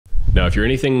Now, if you're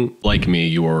anything like me,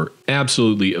 you're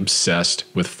absolutely obsessed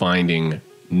with finding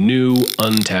new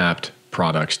untapped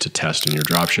products to test in your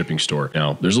dropshipping store.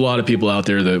 Now, there's a lot of people out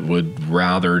there that would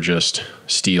rather just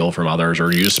steal from others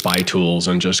or use spy tools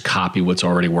and just copy what's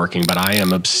already working, but I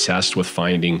am obsessed with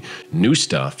finding new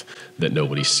stuff that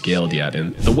nobody's scaled yet.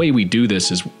 And the way we do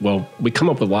this is, well, we come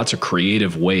up with lots of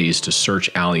creative ways to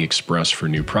search AliExpress for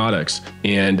new products.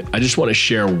 And I just want to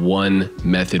share one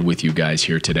method with you guys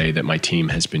here today that my team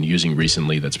has been using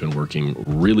recently that's been working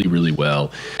really, really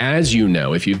well. As you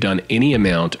know, if you've done any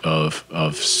amount of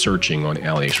searching on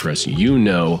AliExpress, you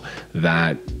know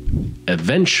that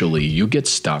eventually you get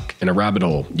stuck in a rabbit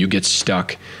hole. You get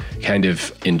stuck kind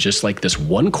of in just like this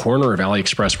one corner of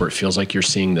AliExpress where it feels like you're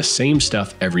seeing the same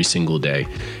stuff every single day.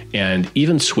 And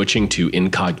even switching to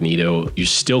incognito, you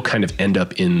still kind of end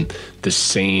up in the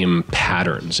same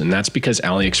patterns. And that's because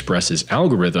AliExpress's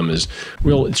algorithm is,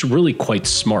 well, it's really quite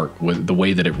smart with the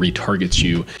way that it retargets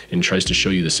you and tries to show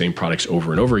you the same products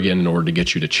over and over again in order to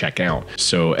get you to check out.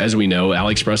 So as we know,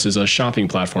 AliExpress is a shopping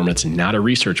platform. It's not a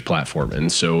research platform.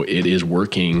 And so it is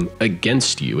working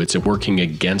against you. It's working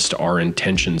against our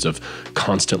intentions of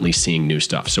constantly seeing new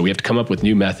stuff. So we have to come up with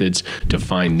new methods to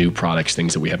find new products,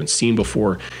 things that we haven't seen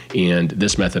before. And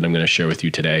this method I'm going to share with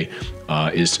you today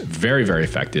is very, very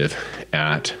effective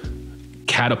at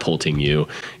catapulting you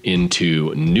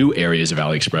into new areas of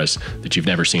AliExpress that you've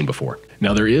never seen before.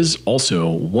 Now, there is also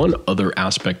one other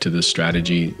aspect to this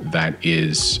strategy that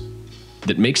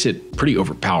makes it pretty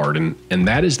overpowered, and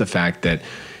that is the fact that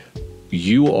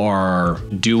you are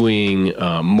doing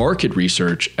market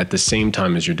research at the same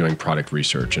time as you're doing product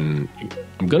research. And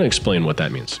I'm going to explain what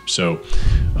that means. So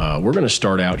we're going to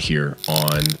start out here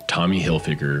on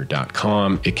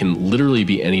TommyHilfiger.com. It can literally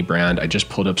be any brand. I just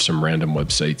pulled up some random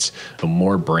websites. The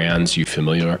more brands you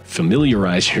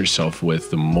familiarize yourself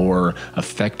with, the more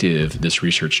effective this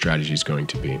research strategy is going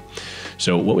to be.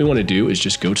 So what we want to do is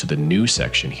just go to the new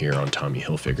section here on Tommy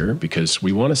Hilfiger, because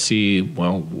we want to see,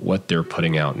 well, what they're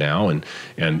putting out now and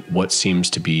what seems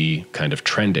to be kind of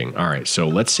trending. All right, so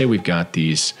let's say we've got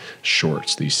these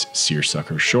shorts, these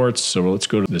seersucker shorts. So let's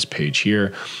go to this page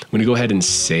here. I'm going to go ahead and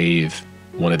save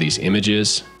one of these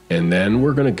images, and then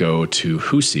we're going to go to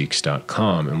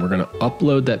whoseeks.com and we're going to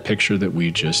upload that picture that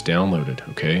we just downloaded.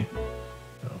 Okay.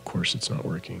 Of course, it's not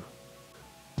working.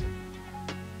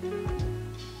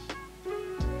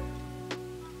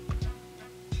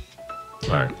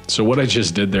 All right, so what I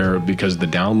just did there, because the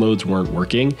downloads weren't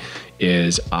working,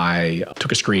 is I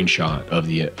took a screenshot of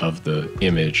the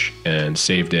image and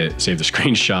saved the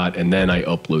screenshot, and then I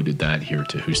uploaded that here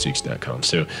to whoseeks.com.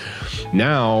 So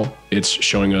now it's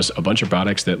showing us a bunch of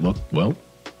products that look, well,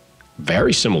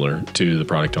 very similar to the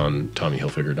product on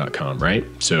TommyHilfiger.com, right?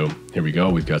 So here we go.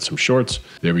 We've got some shorts.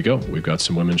 There we go. We've got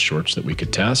some women's shorts that we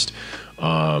could test.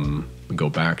 Go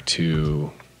back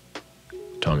to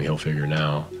Tommy Hilfiger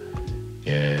now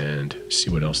and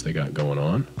see what else they got going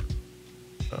on.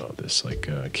 Oh, this like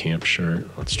camp shirt.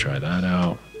 Let's try that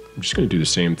out. I'm just going to do the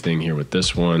same thing here with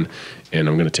this one, and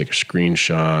I'm going to take a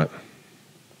screenshot,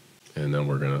 and then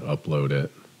we're going to upload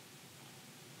it.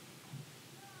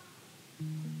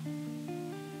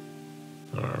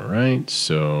 All right,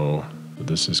 so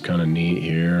this is kind of neat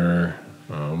here.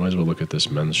 Might as well look at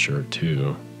this men's shirt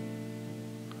too.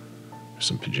 There's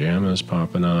some pajamas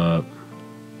popping up.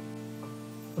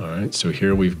 All right, so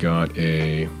here we've got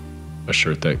a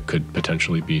shirt that could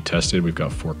potentially be tested. We've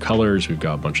got 4 colors. We've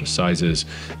got a bunch of sizes.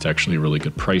 It's actually a really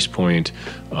good price point.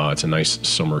 It's a nice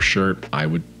summer shirt. I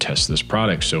would test this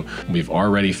product. So we've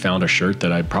already found a shirt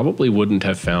that I probably wouldn't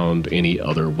have found any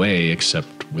other way except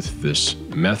with this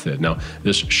method. Now,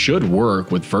 this should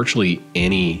work with virtually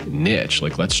any niche.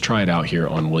 Like, let's try it out here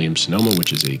on Williams-Sonoma,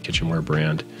 which is a kitchenware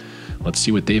brand. Let's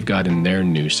see what they've got in their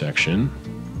new section.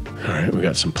 All right, we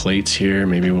got some plates here.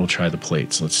 Maybe we'll try the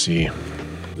plates. Let's see.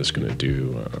 I'm just gonna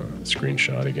do a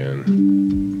screenshot again.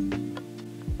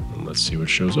 And let's see what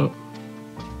shows up.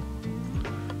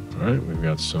 All right, we've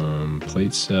got some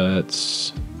plate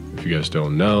sets. If you guys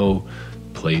don't know,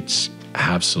 plates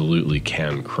absolutely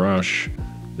can crush.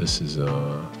 This is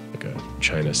like a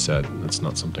China set. That's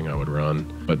not something I would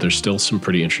run, but there's still some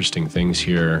pretty interesting things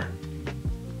here.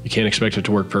 You can't expect it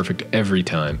to work perfect every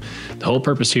time. The whole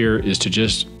purpose here is to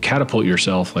just catapult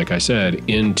yourself, like I said,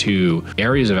 into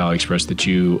areas of AliExpress that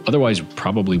you otherwise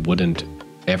probably wouldn't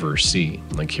ever see.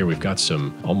 Like here, we've got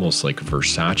some almost like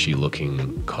Versace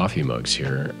looking coffee mugs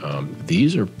here.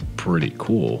 These are pretty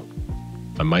cool.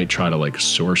 I might try to like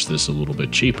source this a little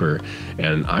bit cheaper,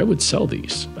 and I would sell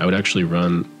these. I would actually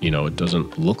run, it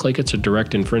doesn't look like it's a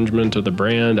direct infringement of the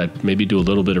brand. I'd maybe do a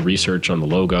little bit of research on the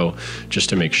logo just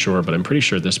to make sure, but I'm pretty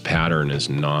sure this pattern is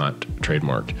not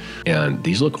trademarked. And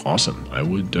these look awesome.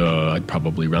 I'd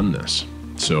probably run this.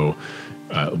 So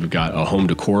we've got a home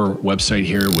decor website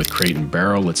here with Crate and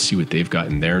Barrel. Let's see what they've got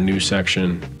in their new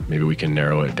section. Maybe we can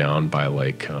narrow it down by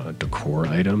like decor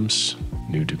items,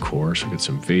 new decor. So we got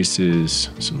some vases,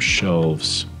 some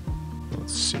shelves.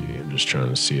 Let's see, I'm just trying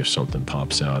to see if something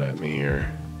pops out at me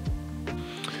here.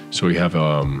 So we have,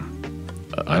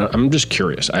 I'm just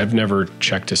curious. I've never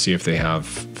checked to see if they have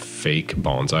fake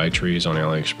bonsai trees on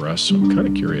AliExpress. So I'm kind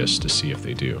of curious to see if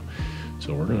they do.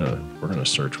 So we're gonna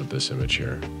search with this image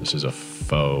here. This is a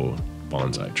faux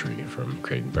bonsai tree from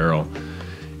Crate and Barrel.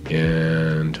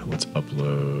 And let's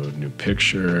upload new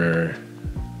picture.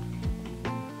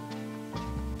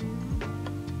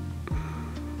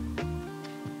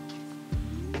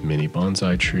 Mini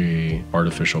bonsai tree,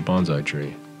 artificial bonsai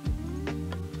tree.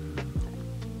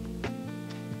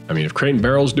 I mean, if Crate and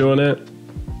Barrel's doing it,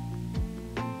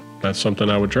 that's something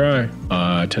I would try.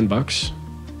 10 bucks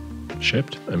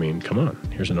shipped. I mean, come on,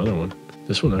 here's another one.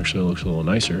 This one actually looks a little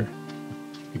nicer.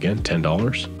 Again,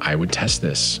 $10. I would test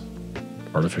this.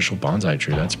 Artificial bonsai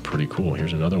tree, that's pretty cool.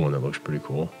 Here's another one that looks pretty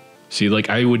cool. See, like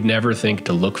I would never think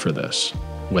to look for this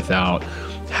without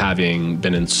having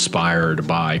been inspired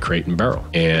by Crate and Barrel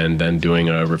and then doing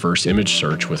a reverse image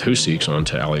search with Whoseeks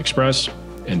onto AliExpress.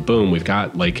 And boom, we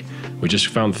just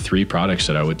found 3 products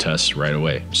that I would test right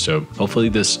away. So hopefully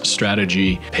this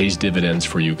strategy pays dividends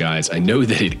for you guys. I know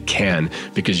that it can,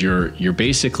 because you're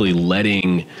basically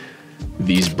letting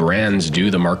these brands do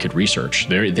the market research.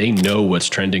 They know what's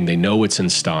trending, they know what's in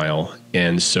style.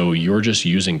 And so you're just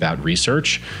using that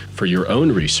research for your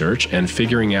own research and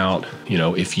figuring out,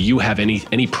 if you have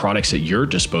any products at your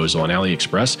disposal on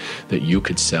AliExpress that you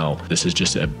could sell. This is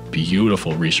just a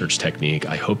beautiful research technique.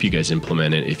 I hope you guys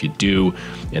implement it. If you do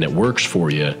and it works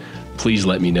for you, please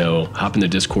let me know. Hop in the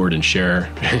Discord and share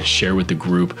with the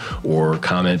group, or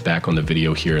comment back on the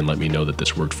video here and let me know that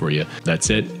this worked for you. That's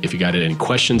it. If you got any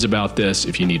questions about this,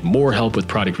 if you need more help with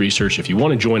product research, if you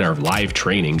want to join our live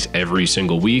trainings every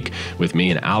single week with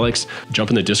me and Alex, jump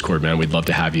in the Discord, man. We'd love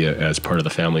to have you as part of the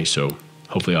family. So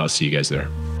hopefully I'll see you guys there.